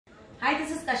Hi,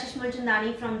 this is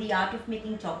Kashish from the Art of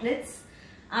Making Chocolates.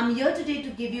 I'm here today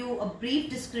to give you a brief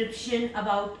description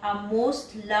about our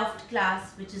most loved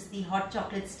class, which is the hot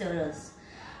chocolate stirrers.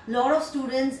 A lot of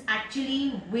students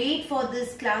actually wait for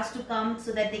this class to come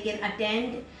so that they can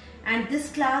attend, and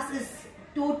this class is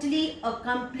totally a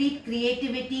complete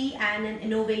creativity and an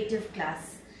innovative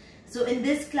class. So in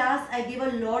this class I give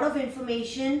a lot of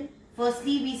information.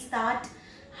 Firstly, we start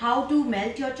how to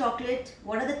melt your chocolate,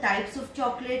 what are the types of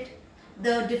chocolate,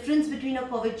 the difference between a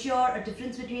coveture, a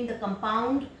difference between the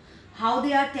compound, how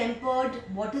they are tempered,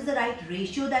 what is the right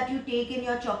ratio that you take in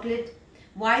your chocolate,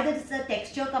 why does the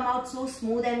texture come out so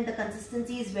smooth and the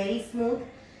consistency is very smooth.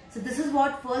 So this is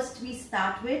what first we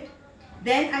start with.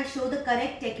 Then I show the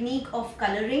correct technique of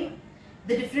coloring,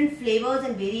 the different flavors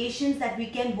and variations that we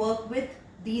can work with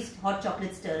these hot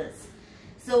chocolate stirrers.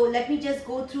 So let me just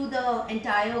go through the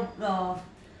entire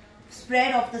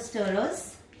spread of the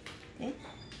stirrers. Okay.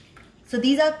 So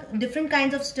these are different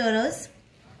kinds of stirrers,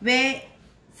 where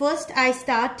first I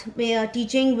start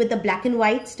teaching with the black and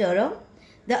white stirrer.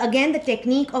 Again the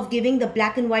technique of giving the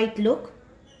black and white look.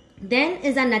 Then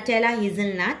is a Nutella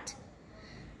hazelnut,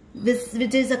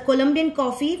 which is a Colombian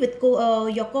coffee with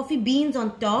your coffee beans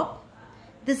on top.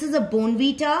 This is a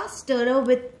Bonvita stirrer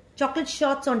with chocolate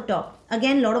shots on top.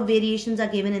 Again, a lot of variations are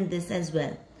given in this as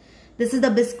well. This is the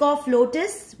Biscoff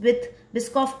Lotus with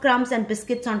Biscoff crumbs and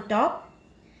biscuits on top.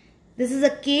 This is a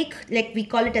cake, like we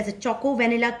call it as a choco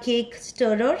vanilla cake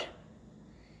stirrer.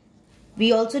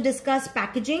 We also discuss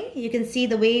packaging. You can see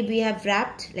the way we have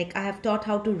wrapped, like I have taught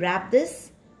how to wrap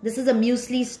this. This is a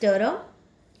muesli stirrer.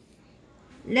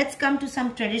 Let's come to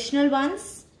some traditional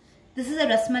ones. This is a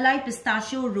Rasmalai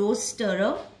pistachio rose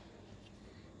stirrer,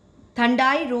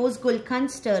 Thandai rose gulkand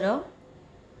stirrer,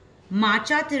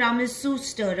 matcha tiramisu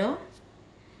stirrer,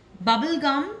 bubble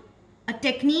gum. A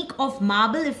technique of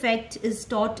marble effect is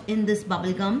taught in this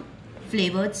bubblegum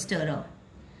flavored stirrer.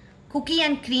 Cookie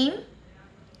and cream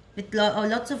with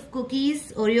lots of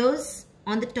cookies, Oreos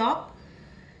on the top.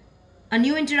 A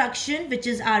new introduction, which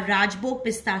is our Rajbhog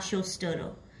pistachio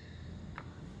stirrer.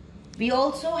 We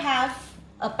also have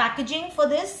a packaging for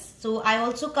this. So I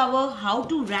also cover how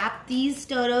to wrap these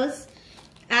stirrers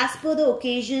as per the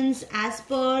occasions, as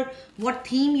per what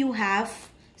theme you have.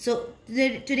 So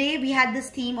today we had this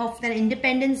theme of an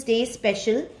Independence Day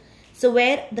special. So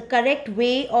where the correct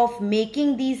way of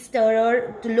making these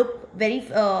stirrer to look very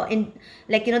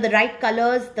the right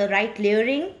colors, the right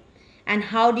layering, and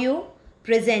how do you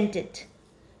present it.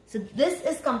 So this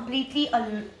is completely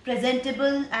a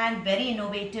presentable and very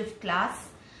innovative class.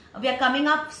 We are coming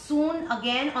up soon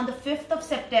again on the 5th of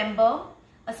September,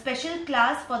 a special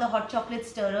class for the hot chocolate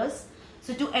stirrers.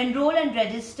 So to enroll and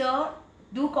register,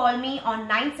 do call me on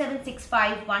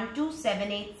 9765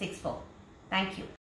 127864. Thank you.